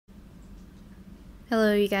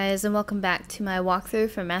Hello you guys, and welcome back to my walkthrough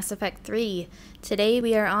for Mass Effect 3. Today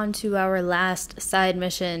we are on to our last side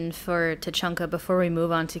mission for Tuchanka before we move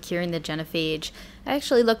on to curing the genophage. I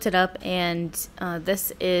actually looked it up, and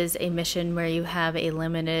this is a mission where you have a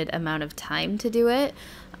limited amount of time to do it.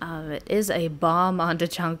 It is a bomb on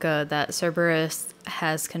Tuchanka that Cerberus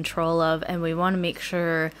has control of, and we want to make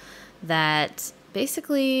sure that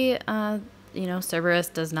basically Cerberus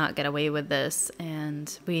does not get away with this,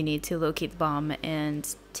 and we need to locate the bomb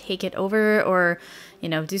and take it over, or,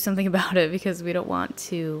 do something about it, because we don't want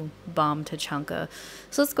to bomb Tuchanka.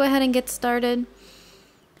 So let's go ahead and get started.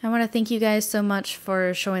 I want to thank you guys so much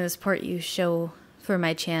for showing the support you show for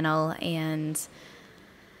my channel, and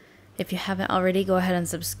if you haven't already, go ahead and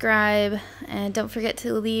subscribe, and don't forget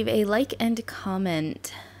to leave a like and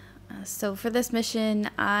comment. So for this mission,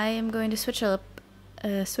 I am going to switch up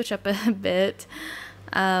a bit.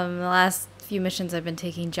 The last few missions I've been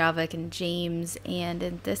taking Javik and James, and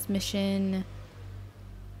in this mission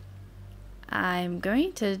I'm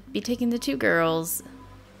going to be taking the two girls.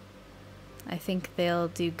 I think they'll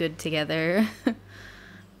do good together.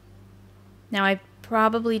 Now I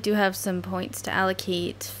probably do have some points to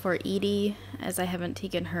allocate for Edie, as I haven't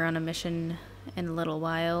taken her on a mission in a little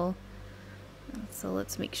while. So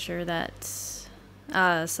let's make sure that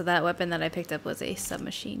so that weapon that I picked up was a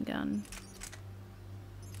submachine gun.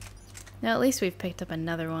 Now at least we've picked up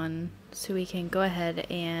another one, so we can go ahead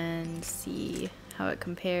and see how it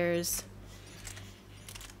compares.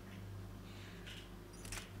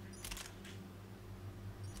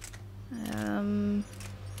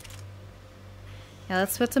 Yeah,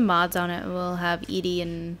 let's put some mods on it. We'll have Edie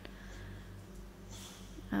and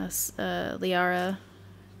Liara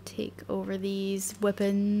take over these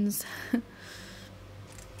weapons.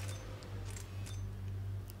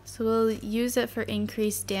 So we'll use it for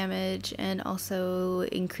increased damage and also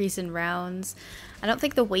increase in rounds. I don't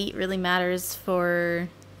think the weight really matters for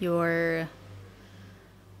your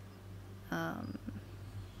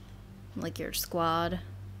like your squad,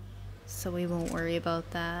 so we won't worry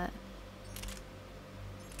about that.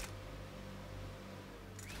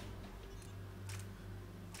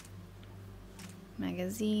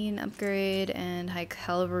 Magazine upgrade and high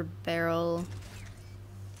caliber barrel.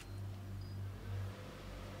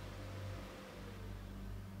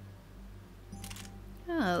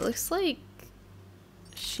 Oh, it looks like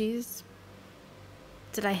she's...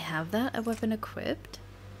 Did I have that a weapon equipped?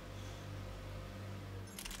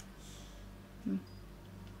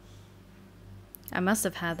 I must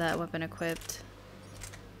have had that weapon equipped.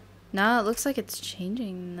 No, it looks like it's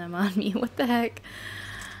changing them on me. What the heck?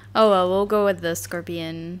 Oh well, we'll go with the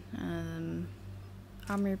Scorpion.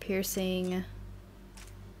 Armor piercing.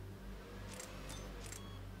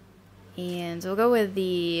 And we'll go with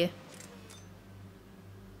the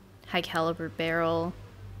high caliber barrel.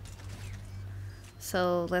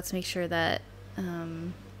 So let's make sure that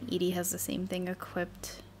Edie has the same thing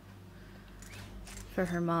equipped for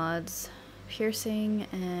her mods. Piercing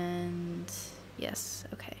and yes,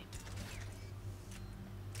 okay.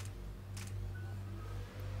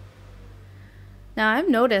 Now I've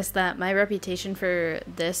noticed that my reputation for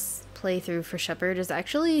this playthrough for Shepard is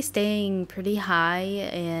actually staying pretty high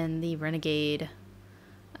in the Renegade.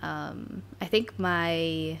 I think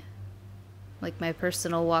my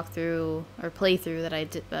personal walkthrough or playthrough that I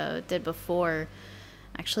did before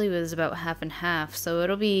actually was about half and half, so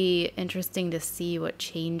it'll be interesting to see what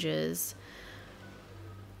changes.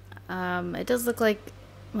 It does look like,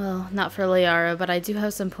 well, not for Liara, but I do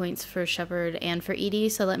have some points for Shepard and for Edie,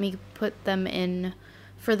 so let me put them in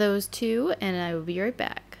for those two, and I will be right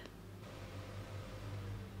back.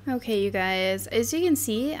 Okay, you guys, as you can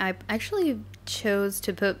see, I actually chose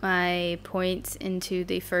to put my points into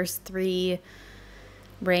the first 3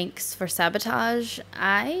 ranks for sabotage.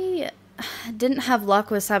 I didn't have luck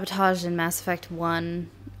with sabotage in Mass Effect 1,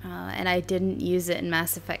 and I didn't use it in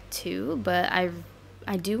Mass Effect 2, but I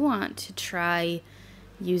do want to try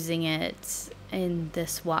using it in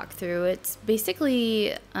this walkthrough. It's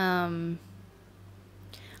basically, I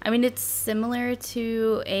mean, it's similar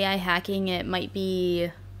to AI hacking. It might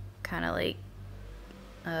be kind of like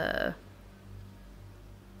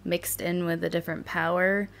mixed in with a different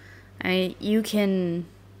power. You can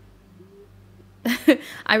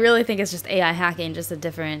I really think it's just AI hacking, just a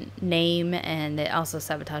different name, and it also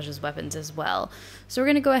sabotages weapons as well. So we're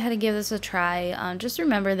going to go ahead and give this a try. Just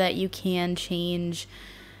remember that you can change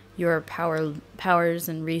your powers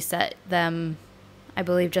and reset them, I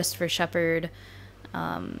believe just for Shepard,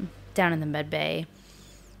 down in the med bay.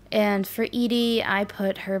 And for Edie, I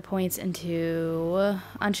put her points into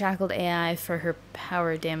Unshackled AI for her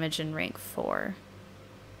power damage in rank 4.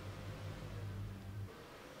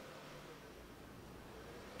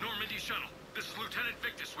 This is Lieutenant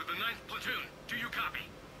Victus with the 9th Platoon. Do you copy?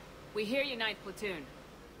 We hear you, 9th Platoon.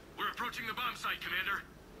 We're approaching the bomb site, Commander.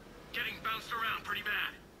 Getting bounced around pretty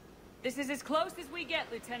bad. This is as close as we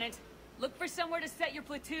get, Lieutenant. Look for somewhere to set your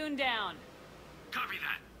platoon down. Copy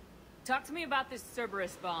that. Talk to me about this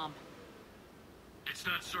Cerberus bomb. It's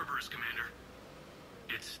not Cerberus, Commander.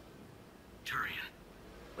 It's Turian.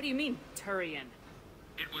 What do you mean, Turian?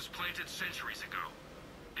 It was planted centuries ago,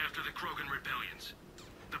 after the Krogan rebellions.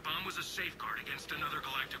 The bomb was a safeguard against another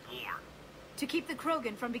galactic war. To keep the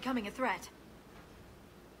Krogan from becoming a threat.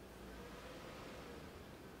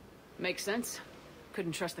 Makes sense.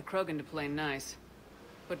 Couldn't trust the Krogan to play nice.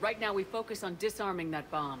 But right now we focus on disarming that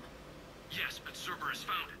bomb. Yes, but Cerberus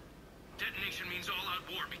found it. Detonation means all-out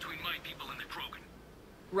war between my people and the Krogan.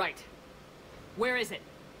 Right. Where is it?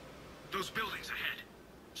 Those buildings ahead.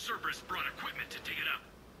 Cerberus brought equipment to dig it up.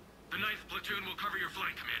 The 9th Platoon will cover your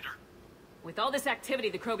flank, Commander. With all this activity,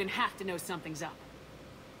 the Krogan have to know something's up.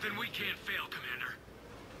 Then we can't fail, Commander.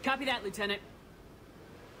 Copy that, Lieutenant.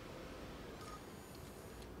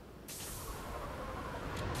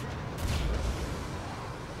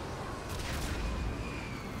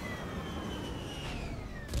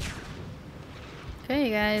 Okay,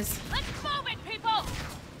 you guys. Let's move it, people!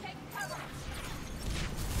 Take cover!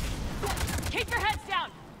 Keep your heads down!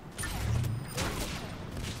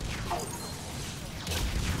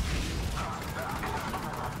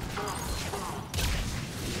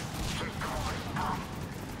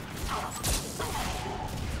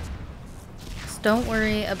 Just don't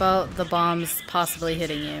worry about the bombs possibly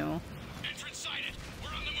hitting you. Entrance sighted. We're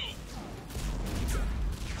on the move.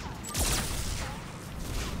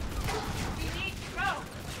 We need to go!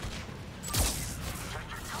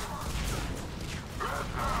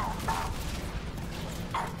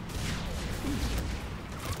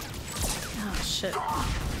 Oh, shit.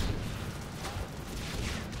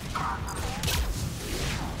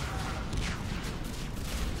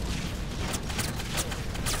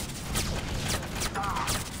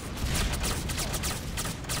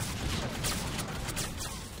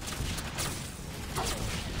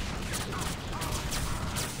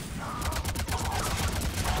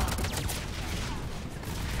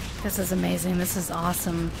 This is amazing. This is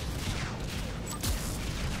awesome.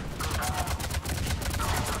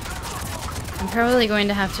 I'm probably going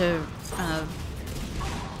to have to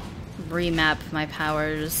remap my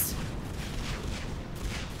powers.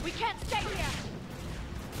 We can't stay here!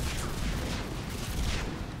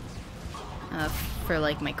 For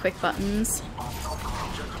like my quick buttons,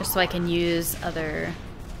 just so I can use other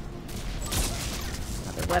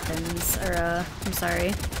weapons, or I'm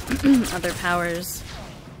sorry, other powers.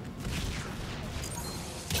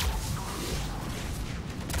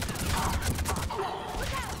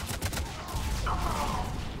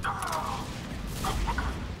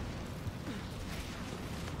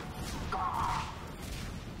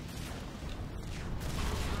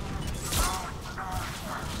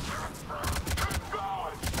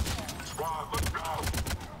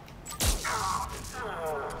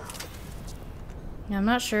 Yeah, I'm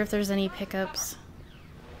not sure if there's any pickups.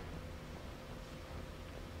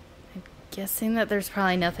 I'm guessing that there's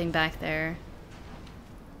probably nothing back there.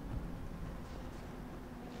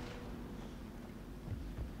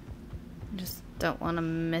 I just don't want to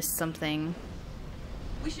miss something.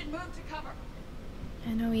 We should move to cover.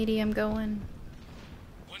 I know, Edie, I'm going.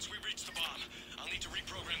 Once we reach the bomb, I'll need to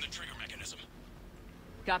reprogram the trigger mechanism.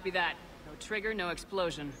 Copy that. No trigger, no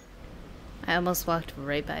explosion. I almost walked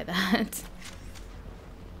right by that.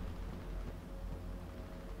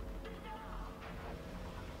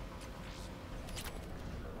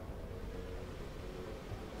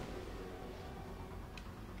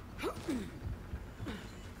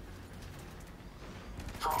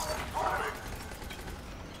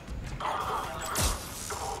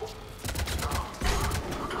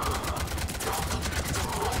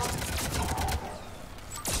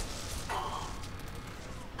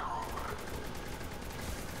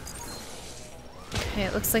 Okay,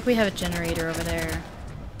 it looks like we have a generator over there.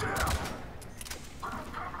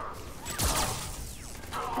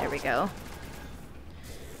 There we go.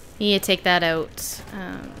 You need to take that out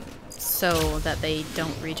so that they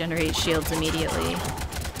don't regenerate shields immediately.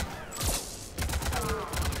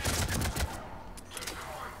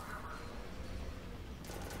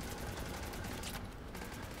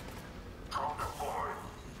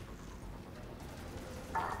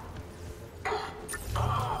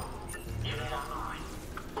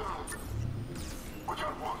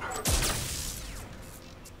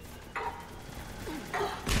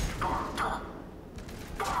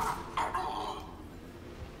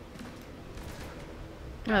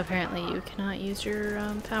 Oh, apparently you cannot use your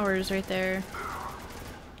powers right there.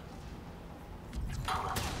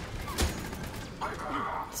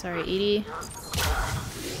 Sorry, Edie.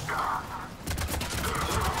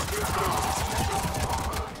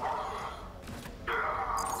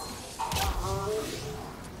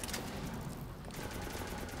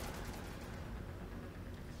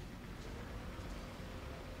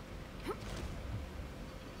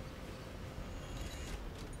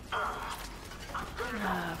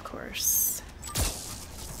 Of course.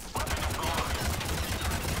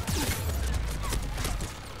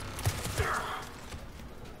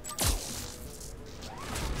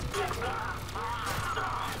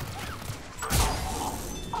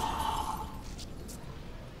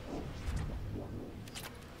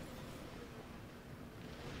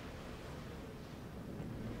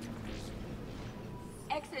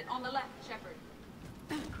 Exit on the left, Shepard.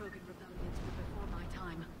 Krogan rebellions were before my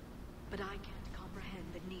time, but I can't comprehend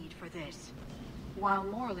the need for this. While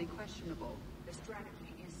morally questionable, the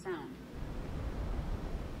strategy is sound.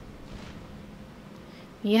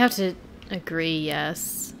 You have to agree,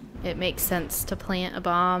 yes. It makes sense to plant a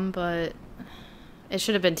bomb, but it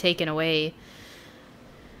should have been taken away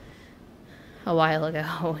a while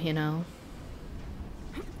ago, you know.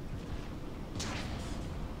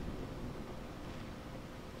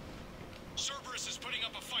 Cerberus is putting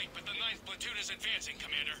up a fight, but the 9th platoon is advancing,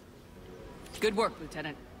 Commander. Good work,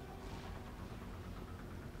 Lieutenant.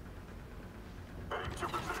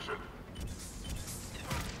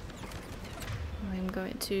 I'm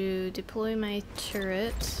going to deploy my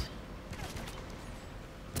turret.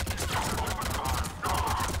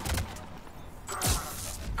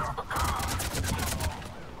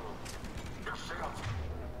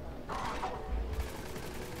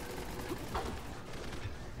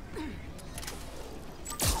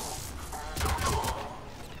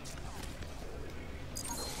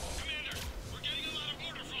 Commander, we're getting a lot of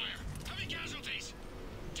mortar fire. Heavy casualties.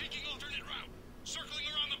 Taking alternate route. Circling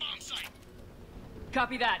around the bomb site.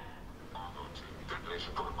 Copy that.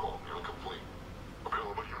 Detonation protocol nearly complete.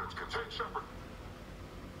 Available units contain Shepard.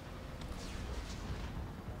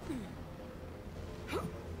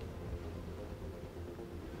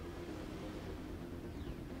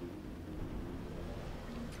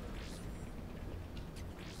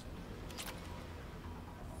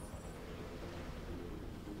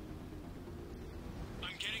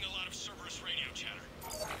 I'm getting a lot of Cerberus radio chatter.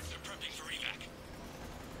 They're prepping for evac.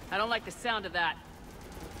 I don't like the sound of that.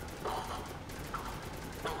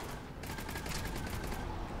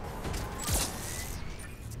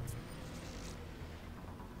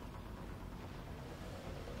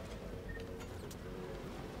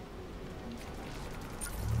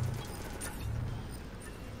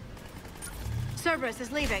 Cerberus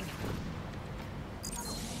is leaving.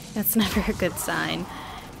 That's never a good sign.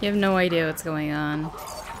 You have no idea what's going on.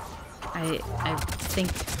 I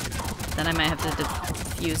think that I might have to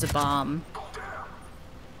defuse a bomb.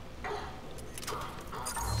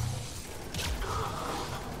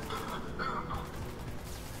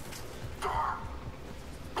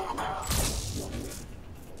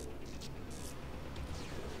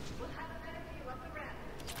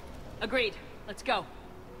 Agreed. Let's go.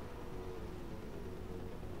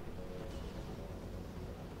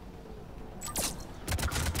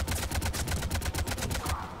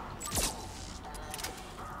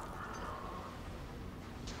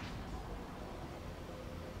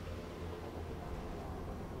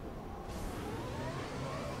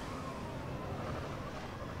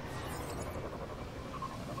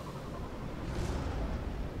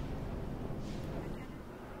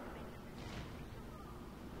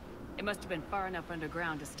 It must have been far enough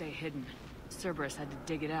underground to stay hidden. Cerberus had to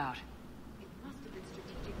dig it out. It must have been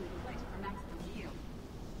strategically placed for maximum yield.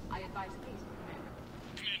 I advise haste, Commander.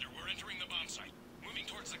 Commander, we're entering the bomb site. Moving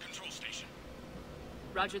towards the control station.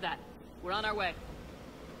 Roger that. We're on our way.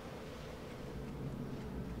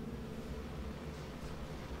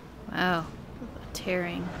 Wow.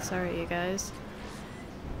 Tearing. Sorry, you guys.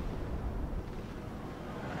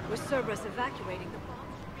 With Cerberus evacuating, the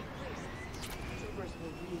bombs will be placed. Cerberus will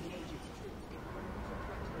re-engage its troops if Krogan's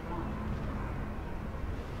approach the bomb.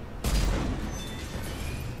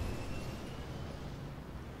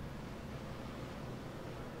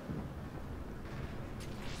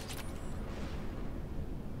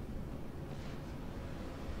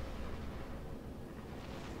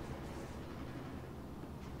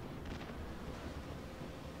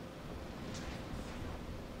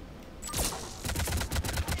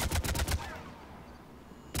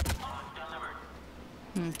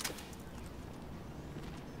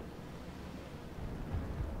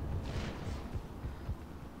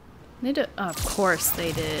 They did. Oh, of course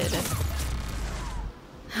they did.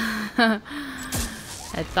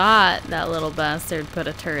 I thought that little bastard put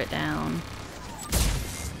a turret down.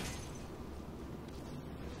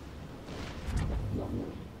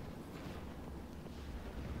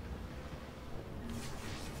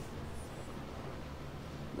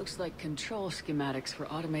 Looks like control schematics for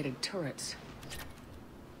automated turrets.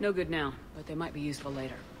 No good now, but they might be useful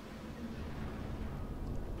later.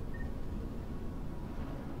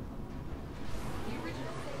 The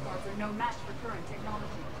original safeguards are no match for current technology.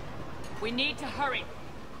 We need to hurry.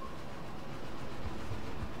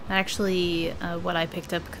 Actually, what I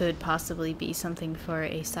picked up could possibly be something for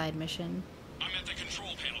a side mission. I'm at the control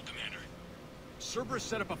panel, Commander. Cerberus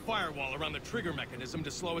set up a firewall around the trigger mechanism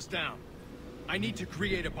to slow us down. I need to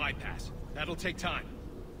create a bypass. That'll take time.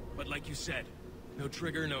 But like you said, no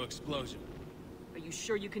trigger, no explosion. Are you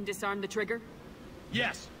sure you can disarm the trigger?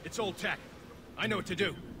 Yes, it's old tech. I know what to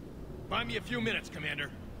do. Buy me a few minutes,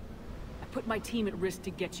 Commander. I put my team at risk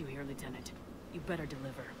to get you here, Lieutenant. You better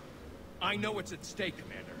deliver. I know what's at stake,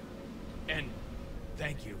 Commander. And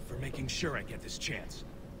thank you for making sure I get this chance.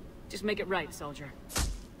 Just make it right, soldier.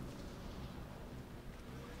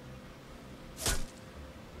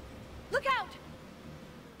 Look out!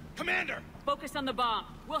 Commander! Focus on the bomb.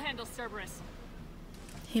 We'll handle Cerberus.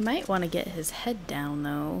 He might want to get his head down,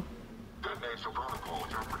 though. Detonation protocol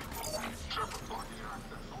jeopardy. Shepard blocking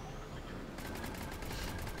access.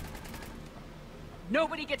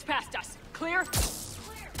 Nobody gets past us. Clear?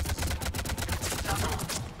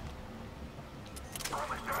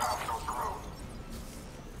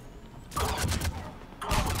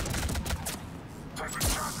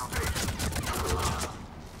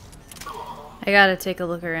 I gotta take a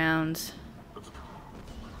look around.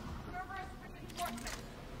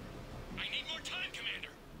 I need more time, Commander.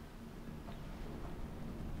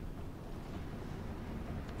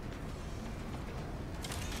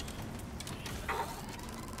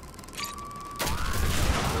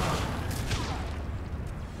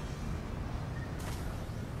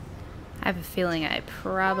 I have a feeling I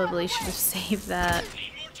probably should have saved that.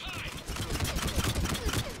 Need more time.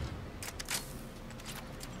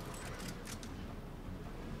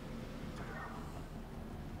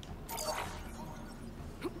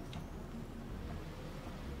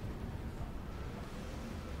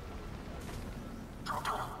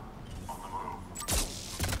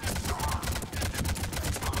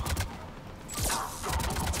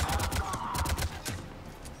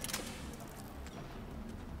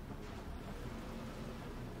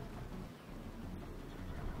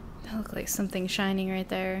 That looked like something shining right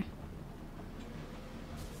there.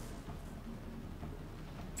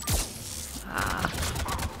 Ah.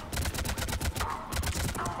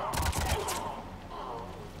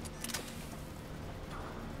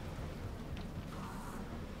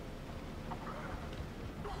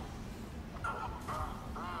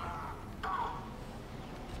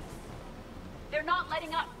 They're not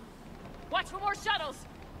letting up. Watch for more shuttles.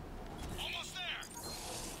 Almost there.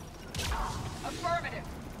 Affirmative.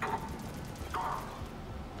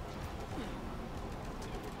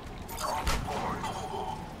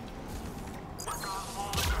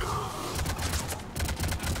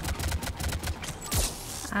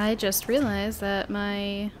 I just realized that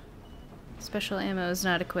my special ammo is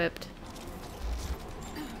not equipped.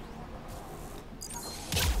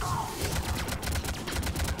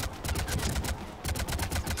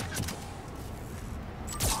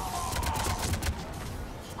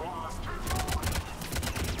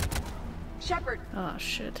 Shepard, Oh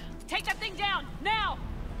shit. Take that thing down, now!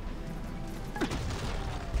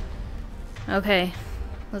 Okay,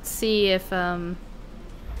 let's see if I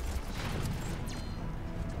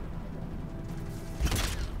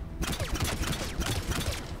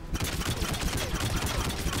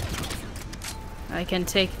can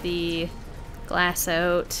take the glass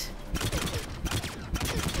out.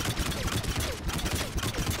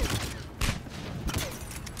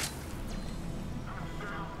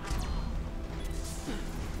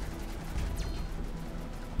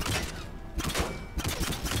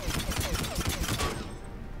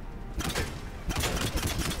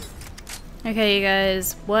 Okay, you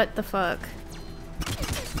guys, what the fuck?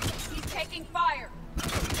 He's taking fire.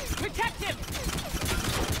 Protect him!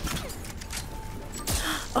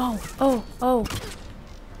 Oh, oh, oh.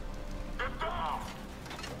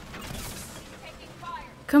 Taking fire.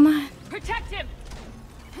 Come on. Protect him!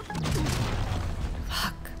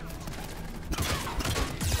 Fuck.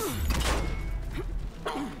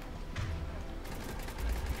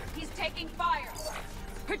 He's taking fire.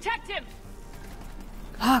 Protect him!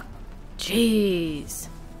 Fuck. Jeez.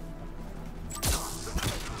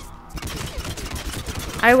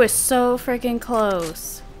 I was so freaking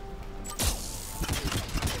close.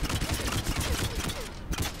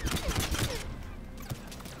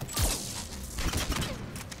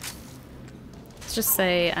 Let's just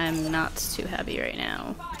say I'm not too happy right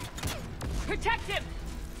now. Protect him!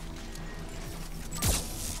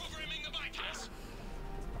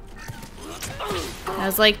 I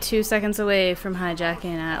was like 2 seconds away from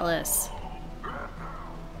hijacking Atlas.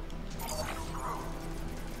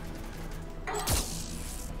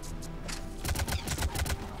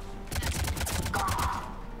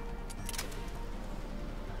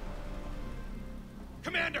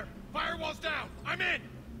 Commander! Firewall's down! I'm in!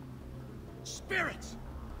 Spirits!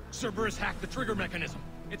 Cerberus hacked the trigger mechanism.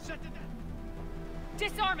 It's set to death.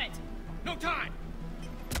 Disarm it! No time!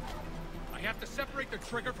 I have to separate the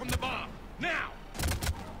trigger from the bomb. Now!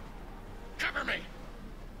 Cover me!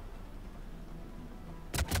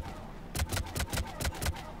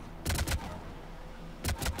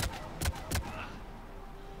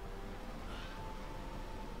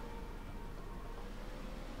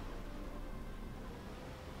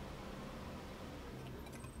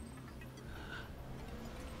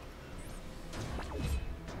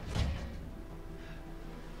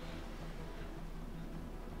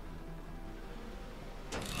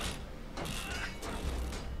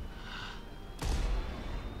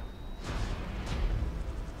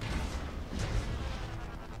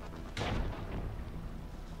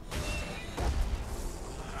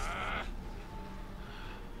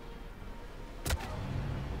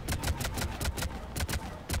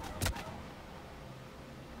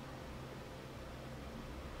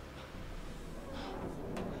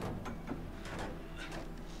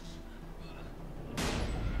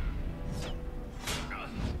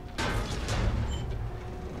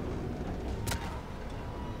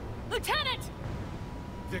 Lieutenant!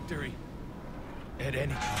 Victory. At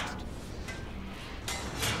any cost.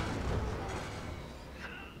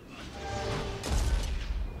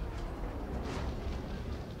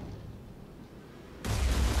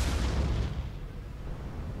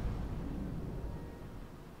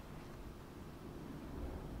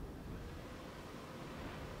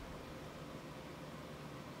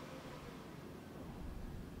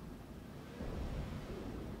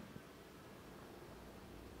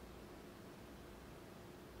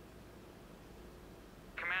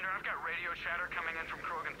 I've got radio chatter coming in from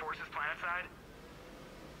Krogan forces planetside.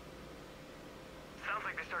 Sounds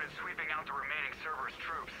like they started sweeping out the remaining Cerberus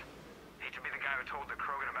troops. Hate to be the guy who told the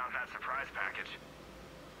Krogan about that surprise package.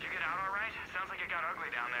 Did you get out all right? Sounds like it got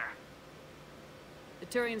ugly down there. The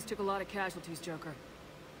Turians took a lot of casualties, Joker.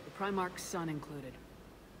 The Primarch's son included.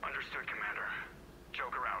 Understood, Commander.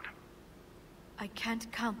 Joker out. I can't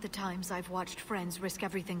count the times I've watched friends risk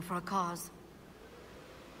everything for a cause.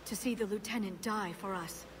 To see the Lieutenant die for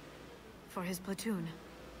us, for his platoon,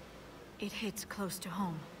 it hits close to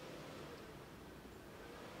home.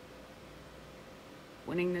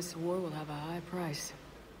 Winning this war will have a high price.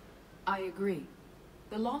 I agree.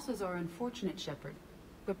 The losses are unfortunate, Shepard,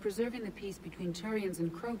 but preserving the peace between Turians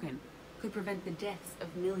and Krogan could prevent the deaths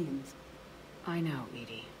of millions. I know,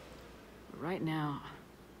 Edie. But right now,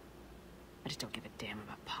 I just don't give a damn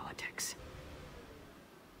about politics.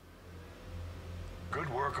 Good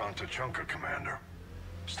work on Tuchanka, Commander.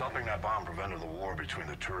 Stopping that bomb prevented the war between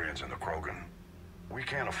the Turians and the Krogan. We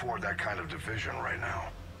can't afford that kind of division right now.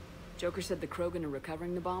 Joker said the Krogan are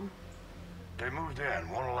recovering the bomb? They moved in,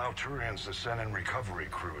 won't allow Turians to send in recovery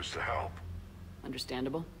crews to help.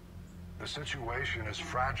 Understandable. The situation is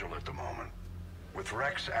fragile at the moment. With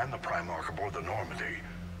Rex and the Primarch aboard the Normandy,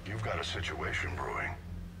 you've got a situation brewing.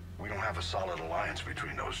 We don't have a solid alliance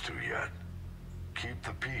between those two yet. Keep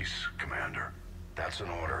the peace, Commander. That's an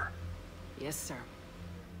order. Yes, sir.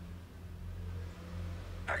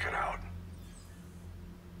 Pack it out.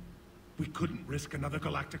 We couldn't risk another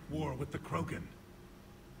galactic war with the Krogan.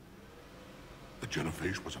 The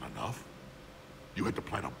genophage wasn't enough? You had to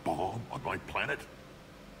plant a bomb on my planet?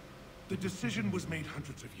 The decision was made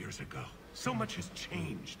hundreds of years ago. So much has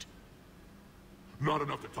changed. Not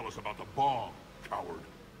enough to tell us about the bomb, coward.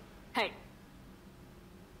 Hey!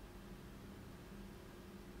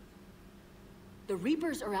 The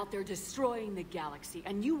Reapers are out there destroying the galaxy,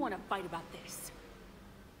 and you want to fight about this.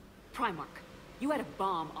 Primarch, you had a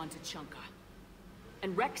bomb on Tuchanka.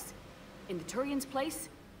 And Rex, in the Turian's place,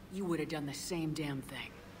 you would have done the same damn thing.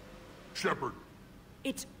 Shepard.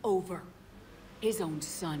 It's over. His own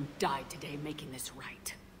son died today making this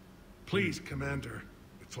right. Please, Commander.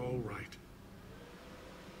 It's all right.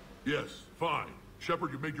 Yes, fine.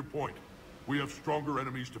 Shepard, you made your point. We have stronger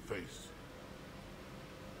enemies to face.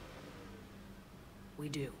 We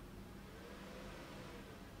do.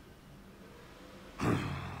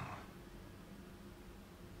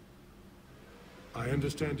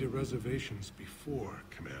 understand your reservations before,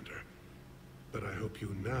 Commander. But I hope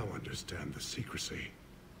you now understand the secrecy.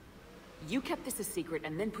 You kept this a secret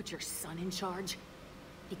and then put your son in charge?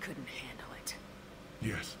 He couldn't handle it.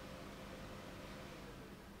 Yes.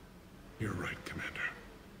 You're right, Commander.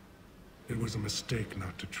 It was a mistake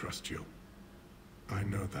not to trust you. I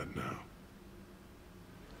know that now.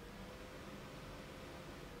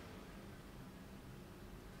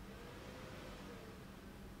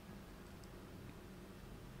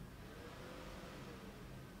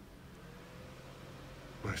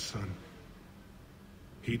 My son,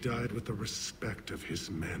 he died with the respect of his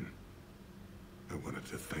men. I wanted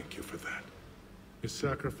to thank you for that. His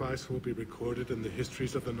sacrifice will be recorded in the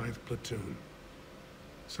histories of the 9th Platoon.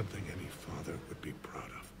 Something any father would be proud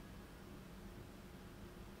of.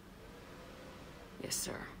 Yes,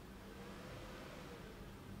 sir.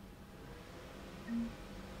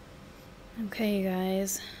 Okay, you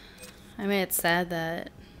guys. I mean, it's sad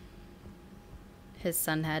that his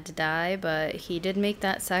son had to die, but he did make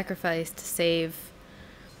that sacrifice to save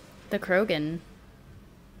the Krogan.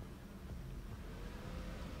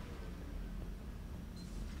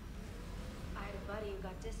 I had a buddy who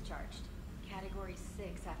got discharged. Category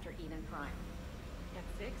 6 after Eden Prime. At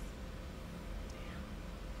 6?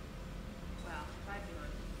 Well, if I'd been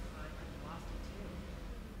on Eden Prime, I'd have lost it too.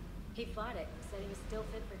 He fought it, said he was still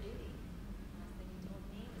fit for duty. Last thing he told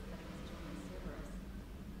me was that he was joining Cerberus.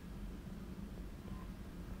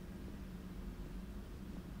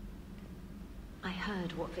 I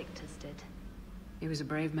heard what Victor's did. He was a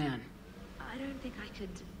brave man. I don't think I could...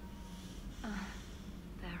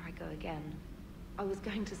 there I go again. I was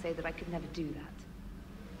going to say that I could never do that.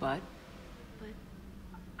 But? But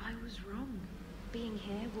I was wrong. Being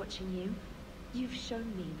here, watching you, you've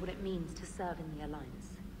shown me what it means to serve in the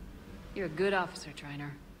Alliance. You're a good officer,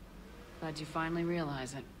 Trainer. Glad you finally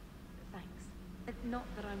realize it. Thanks. Not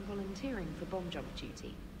that I'm volunteering for bomb job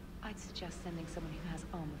duty. I'd suggest sending someone who has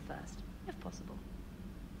armor first, if possible.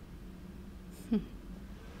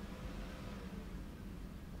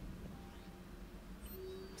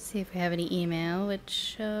 See if we have any email,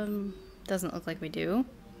 which doesn't look like we do.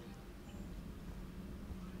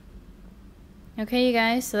 Okay, you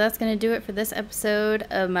guys, so that's going to do it for this episode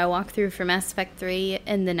of my walkthrough for Mass Effect 3.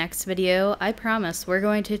 In the next video, I promise, we're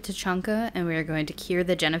going to Tuchanka and we are going to cure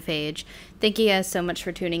the genophage. Thank you guys so much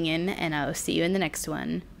for tuning in, and I'll see you in the next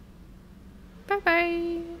one.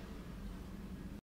 Bye-bye!